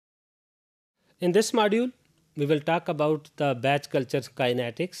In this module, we will talk about the batch culture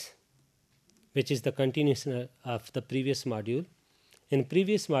kinetics, which is the continuation of the previous module. In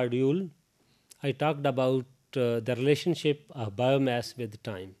previous module, I talked about the relationship of biomass with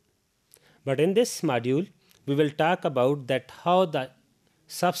time. But in this module, we will talk about that how the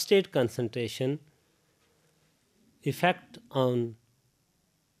substrate concentration effect on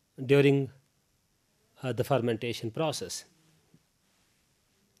during the fermentation process.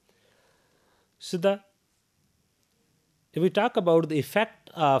 So if we talk about the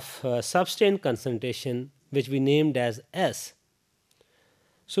effect of substrate concentration, which we named as S,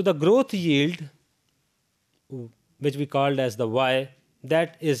 so the growth yield, which we called as the Y,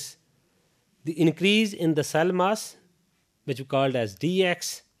 that is the increase in the cell mass, which we called as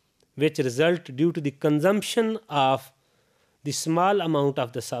dx, which result due to the consumption of the small amount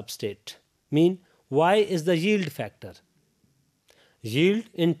of the substrate. Mean Y is the yield factor. Yield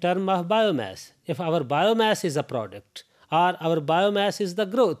in term of biomass. If our biomass is a product or our biomass is the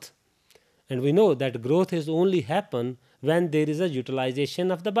growth, and we know that growth is only happen when there is a utilization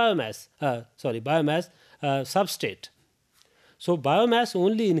of the biomass substrate. So biomass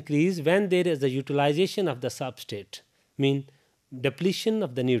only increase when there is a utilization of the substrate, mean depletion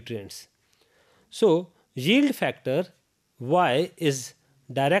of the nutrients. So yield factor Y is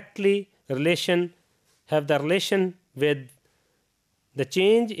directly have the relation with the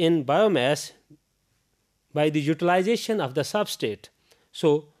change in biomass by the utilization of the substrate.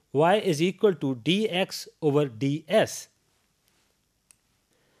 So Y is equal to dx over ds.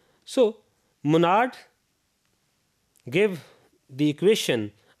 So Monod gave the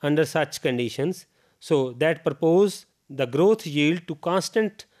equation under such conditions, so that propose the growth yield to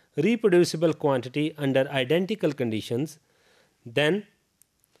constant reproducible quantity under identical conditions. Then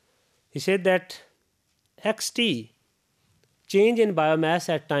he said that xt, change in biomass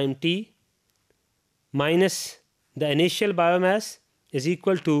at time t minus the initial biomass, is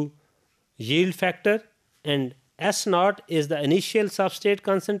equal to yield factor, and S naught is the initial substrate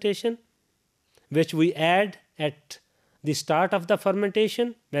concentration, which we add at the start of the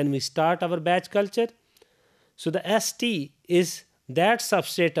fermentation when we start our batch culture. So the St is that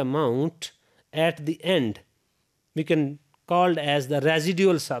substrate amount at the end, we can call as the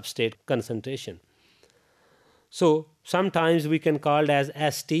residual substrate concentration. So sometimes we can call as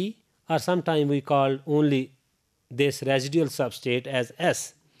St, or sometimes we call only this residual substrate as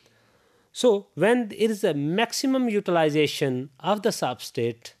S. So when there is a maximum utilization of the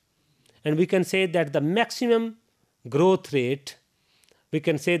substrate, and we can say that the maximum growth rate, we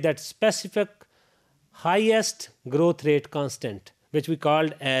can say that specific highest growth rate constant, which we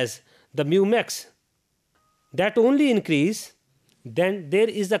called as the mu max, that only increase, then there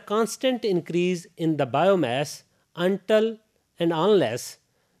is a constant increase in the biomass until and unless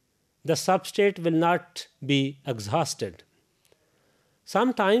the substrate will not be exhausted.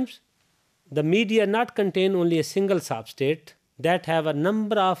 Sometimes the media not contain only a single substrate, that have a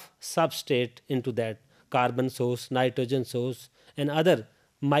number of substrate into that, carbon source, nitrogen source, and other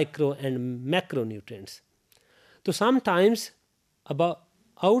micro and macronutrients. So sometimes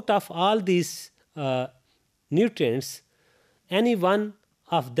out of all these nutrients, any one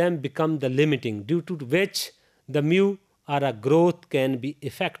of them become the limiting, due to which the mu or a growth can be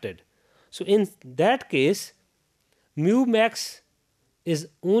affected. So in that case, mu max is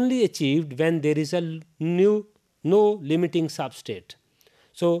only achieved when there is a no limiting substrate.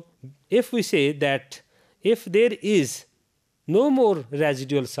 So if we say that if there is no more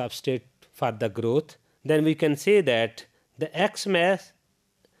residual substrate for the growth, then we can say that the x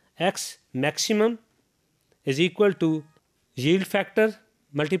maximum is equal to yield factor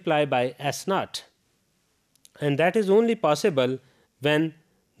multiplied by S naught, and that is only possible when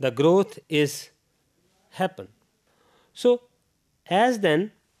the growth is happen. So as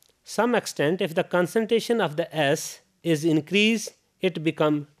then some extent, if the concentration of the S is increased, it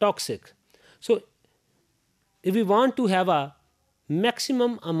become toxic. So if we want to have a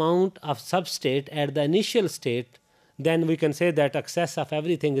maximum amount of substrate at the initial state, then we can say that excess of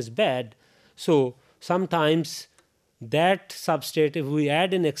everything is bad. So sometimes that substrate, if we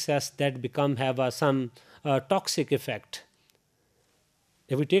add in excess, that have some toxic effect.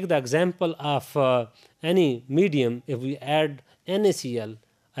 If we take the example of any medium, if we add NaCl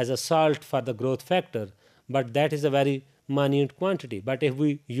as a salt for the growth factor, but that is a very minute quantity. But if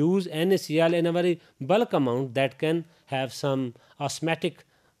we use NaCl in a very bulk amount, that can have some osmotic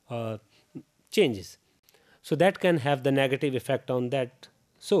changes. So that can have the negative effect on that.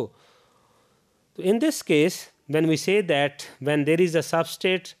 So in this case, when we say that when there is a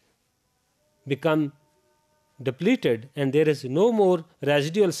substrate become depleted and there is no more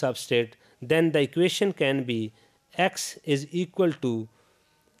residual substrate, then the equation can be x is equal to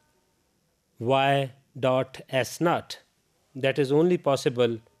y dot s naught. That is only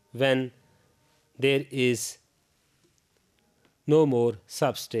possible when there is no more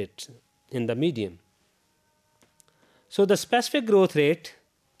substrate in the medium. So the specific growth rate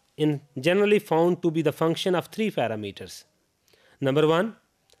is generally found to be the function of three parameters. Number one,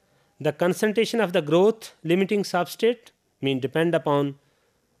 the concentration of the growth limiting substrate, depend upon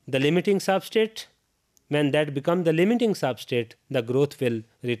the limiting substrate. When that becomes the limiting substrate, the growth will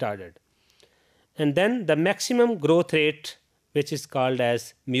retarded. And then the maximum growth rate, which is called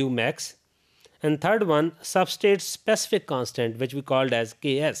as mu max. And third one, substrate specific constant, which we called as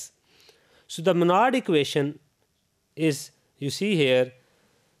Ks. So the Monod equation is, you see here,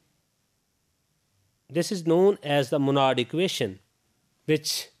 this is known as the Monod equation,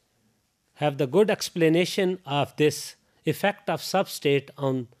 which have the good explanation of this effect of substrate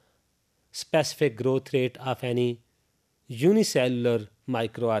on specific growth rate of any unicellular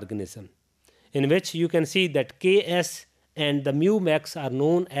microorganism, in which you can see that Ks and the mu max are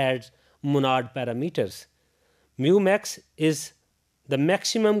known as Monod parameters. Mu max is the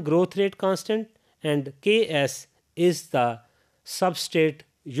maximum growth rate constant and Ks is the substrate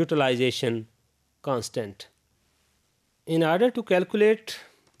utilization constant. In order to calculate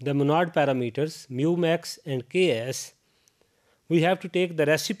the Monod parameters mu max and Ks, we have to take the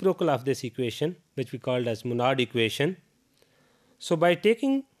reciprocal of this equation, which we called as Monod equation. So by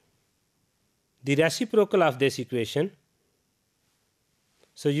taking the reciprocal of this equation,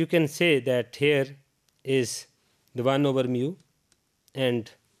 so you can say that here is the 1 over mu and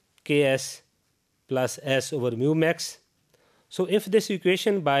Ks plus S over mu max. So if this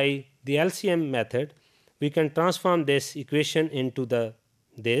equation by the LCM method, we can transform this equation into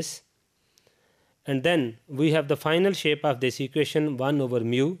this, and then we have the final shape of this equation 1 over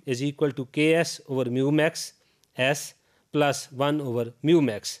mu is equal to Ks over mu max S plus 1 over mu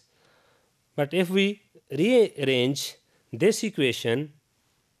max. But if we rearrange this equation,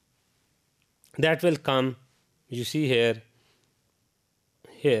 that will come, you see here.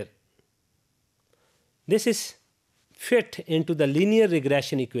 This is fit into the linear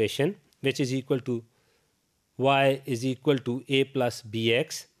regression equation, which is equal to y is equal to a plus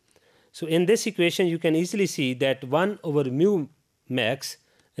bx. So in this equation, you can easily see that 1 over mu max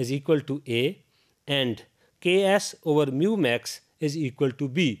is equal to a and Ks over mu max is equal to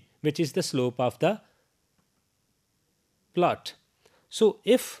b, which is the slope of the plot. So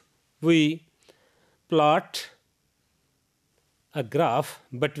if we plot a graph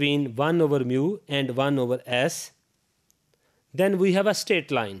between 1 over mu and 1 over s, then we have a straight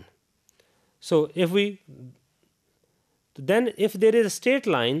line. So if there is a straight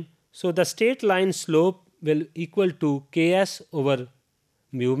line, so the straight line slope will equal to Ks over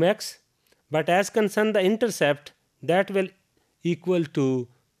mu max, but as concerned the intercept, that will equal to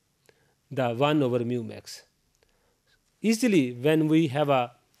the 1 over mu max. Easily when we have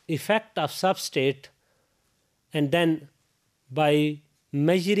a effect of substrate, and then by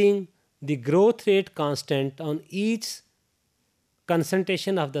measuring the growth rate constant on each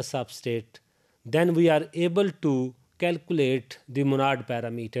concentration of the substrate, then we are able to calculate the Monod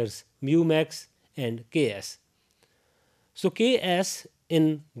parameters mu max and Ks. So Ks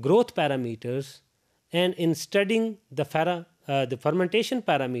in growth parameters and in studying the fermentation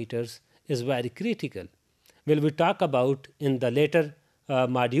parameters is very critical. Will we talk about in the later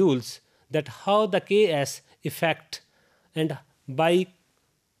modules that how the Ks effect, and by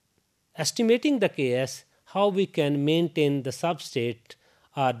estimating the Ks, how we can maintain the substrate,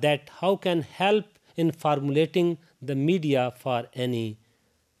 that how can help in formulating the media for any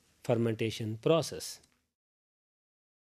fermentation process.